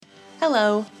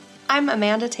Hello, I'm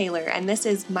Amanda Taylor, and this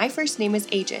is My First Name is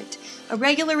Agent, a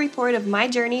regular report of my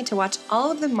journey to watch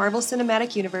all of the Marvel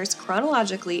Cinematic Universe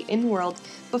chronologically in world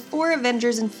before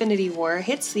Avengers Infinity War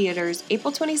hits theaters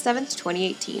April 27th,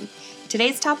 2018.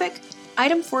 Today's topic,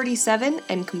 Item 47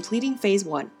 and completing Phase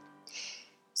 1.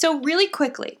 So really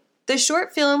quickly, the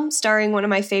short film starring one of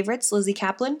my favorites, Lizzie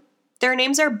Kaplan, their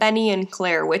names are Benny and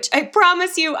Claire, which I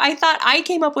promise you I thought I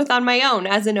came up with on my own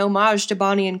as an homage to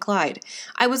Bonnie and Clyde.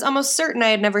 I was almost certain I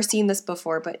had never seen this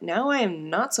before, but now I am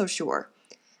not so sure.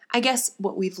 I guess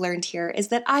what we've learned here is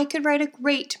that I could write a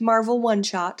great Marvel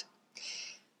one-shot.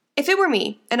 If it were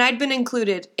me, and I'd been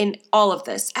included in all of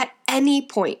this at any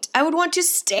point, I would want to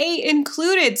stay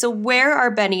included. So where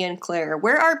are Benny and Claire?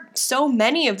 Where are so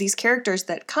many of these characters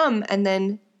that come and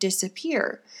then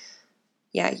disappear?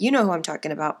 Yeah, you know who I'm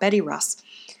talking about, Betty Ross.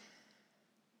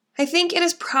 I think it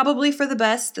is probably for the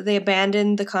best that they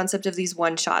abandoned the concept of these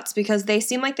one-shots because they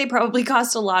seem like they probably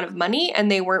cost a lot of money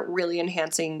and they weren't really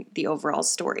enhancing the overall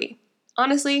story.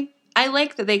 Honestly, I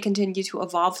like that they continue to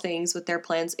evolve things with their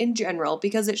plans in general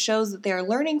because it shows that they are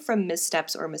learning from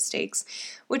missteps or mistakes,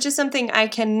 which is something I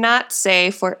cannot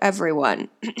say for everyone.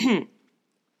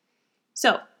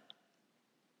 So,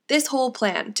 this whole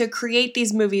plan to create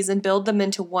these movies and build them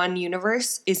into one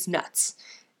universe is nuts.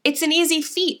 It's an easy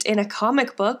feat in a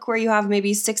comic book where you have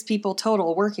maybe 6 people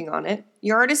total working on it.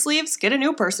 Your artist leaves, get a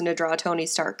new person to draw Tony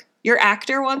Stark. Your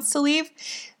actor wants to leave,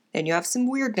 then you have some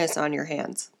weirdness on your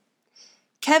hands.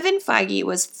 Kevin Feige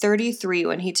was 33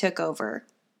 when he took over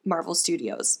Marvel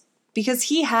Studios because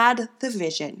he had the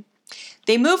vision.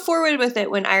 They moved forward with it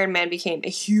when Iron Man became a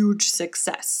huge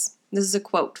success. This is a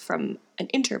quote from an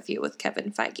interview with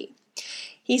Kevin Feige.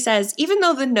 He says, even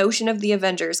though the notion of the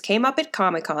Avengers came up at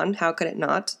Comic-Con, how could it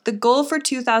not? The goal for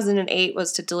 2008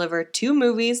 was to deliver 2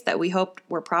 movies that we hoped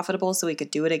were profitable so we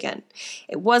could do it again.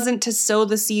 It wasn't to sow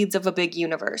the seeds of a big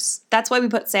universe. That's why we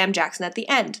put Sam Jackson at the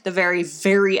end, the very,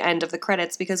 very end of the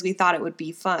credits, because we thought it would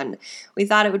be fun. We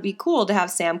thought it would be cool to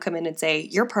have Sam come in and say,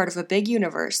 you're part of a big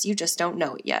universe, you just don't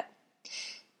know it yet.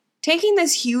 Taking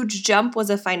this huge jump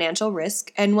was a financial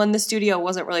risk, and one the studio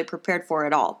wasn't really prepared for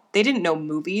at all. They didn't know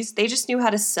movies, they just knew how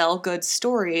to sell good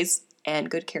stories and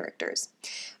good characters.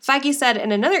 Feige said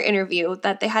in another interview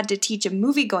that they had to teach a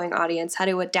movie-going audience how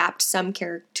to adapt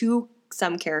to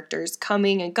some characters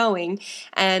coming and going,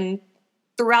 and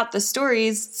throughout the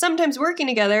stories, sometimes working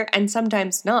together and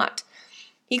sometimes not.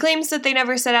 He claims that they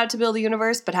never set out to build a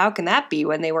universe, but how can that be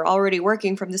when they were already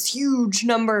working from this huge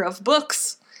number of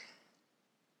books?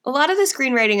 A lot of the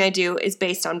screenwriting I do is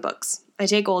based on books. I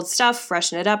take old stuff,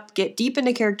 freshen it up, get deep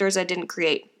into characters I didn't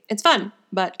create. It's fun,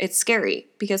 but it's scary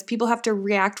because people have to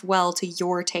react well to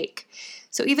your take.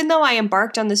 So even though I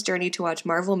embarked on this journey to watch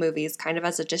Marvel movies kind of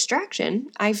as a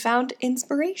distraction, I found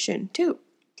inspiration too.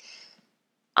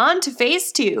 On to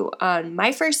Phase 2 on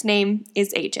My First Name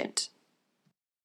is Agent.